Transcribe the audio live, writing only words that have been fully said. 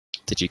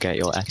Did you get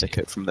your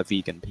etiquette from the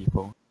vegan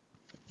people?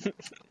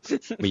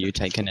 Were you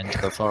taken into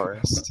the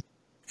forest?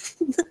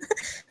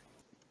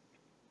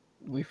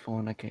 We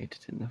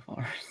fornicated in the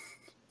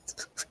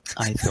forest.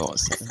 I thought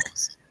so.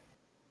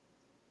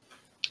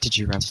 Did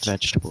you rub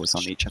vegetables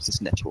on each other's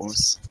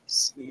nipples?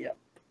 Yep.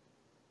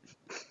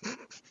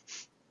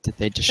 Did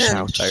they just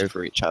shout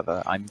over each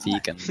other, "I'm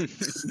vegan"?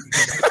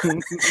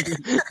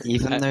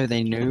 Even though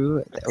they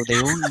knew, they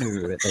all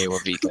knew they were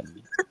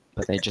vegan,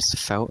 but they just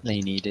felt they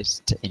needed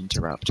to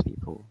interrupt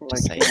people to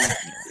say,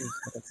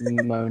 Instead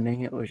of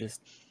moaning, it was just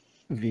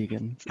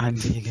vegan. "I'm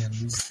vegan."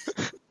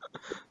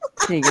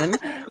 Vegan,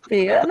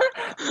 vegan,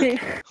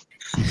 vegan.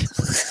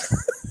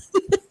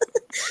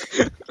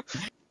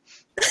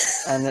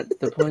 And at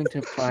the point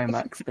of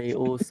climax, they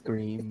all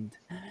screamed,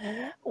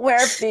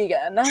 "We're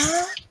vegan!"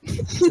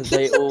 Because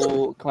they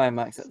all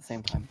climax at the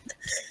same time.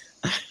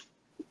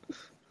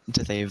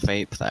 Do they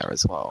vape there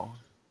as well?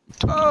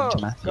 Oh, to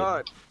Matthew.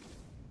 God.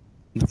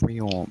 The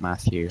real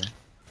Matthew.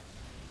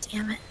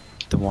 Damn it.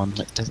 The one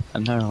that does.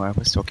 No, I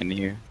was talking to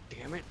you.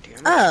 Damn it, damn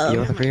it. Oh.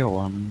 You're the real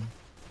one.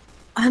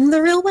 I'm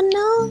the real one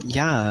now?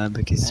 Yeah,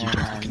 because you And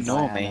just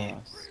ignore me.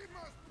 Diana.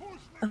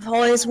 I've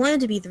always wanted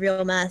to be the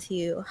real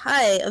Matthew.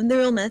 Hi, I'm the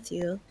real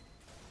Matthew.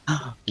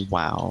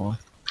 Wow.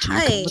 Do you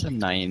Hi. call it a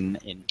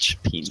 9-inch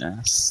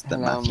penis that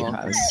Hello, Matthew Mom.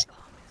 has?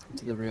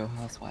 To the Real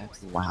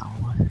Housewives, Wow.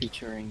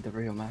 featuring the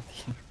real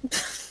Matthew.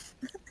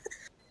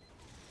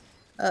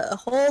 A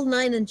whole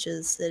 9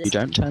 inches. It You is.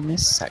 don't turn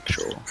this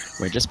sexual.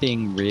 We're just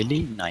being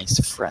really nice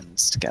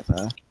friends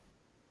together.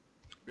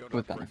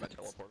 With benefits.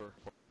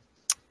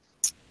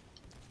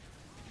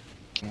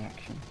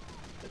 Reaction.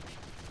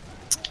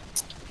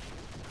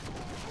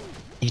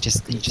 He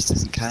just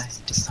doesn't care.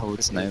 He just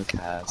holds no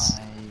cares.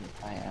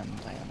 I am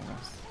Diana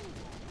Ross.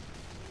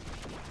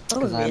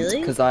 Oh, really?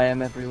 Because I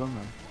am every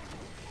woman.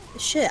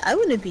 Shit, I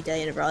wouldn't be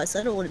Diana Ross.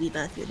 I don't want to be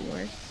Matthew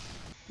anymore.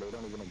 My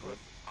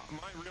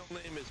real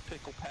name is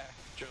Pickle Pack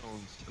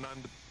Jones, and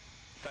I'm the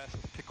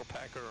fastest pickle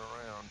packer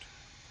around.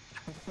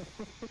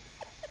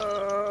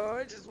 Oh,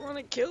 I just want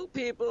to kill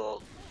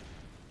people.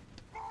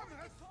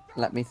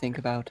 Let me think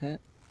about it.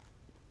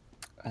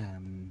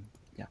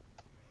 Yeah,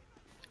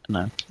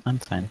 No, I'm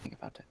fine. think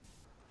about it.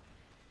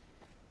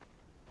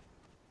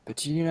 But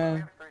do you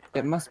know,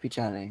 it must be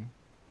jelly.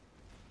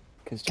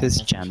 Because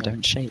jam jam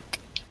don't shake.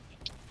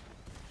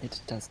 It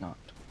does not.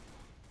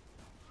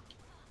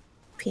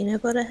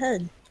 Peanut butter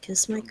head.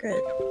 Kiss my crit.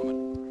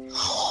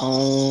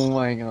 Oh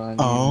my god.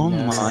 Oh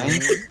no. my.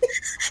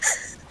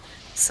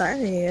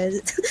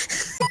 Sorry.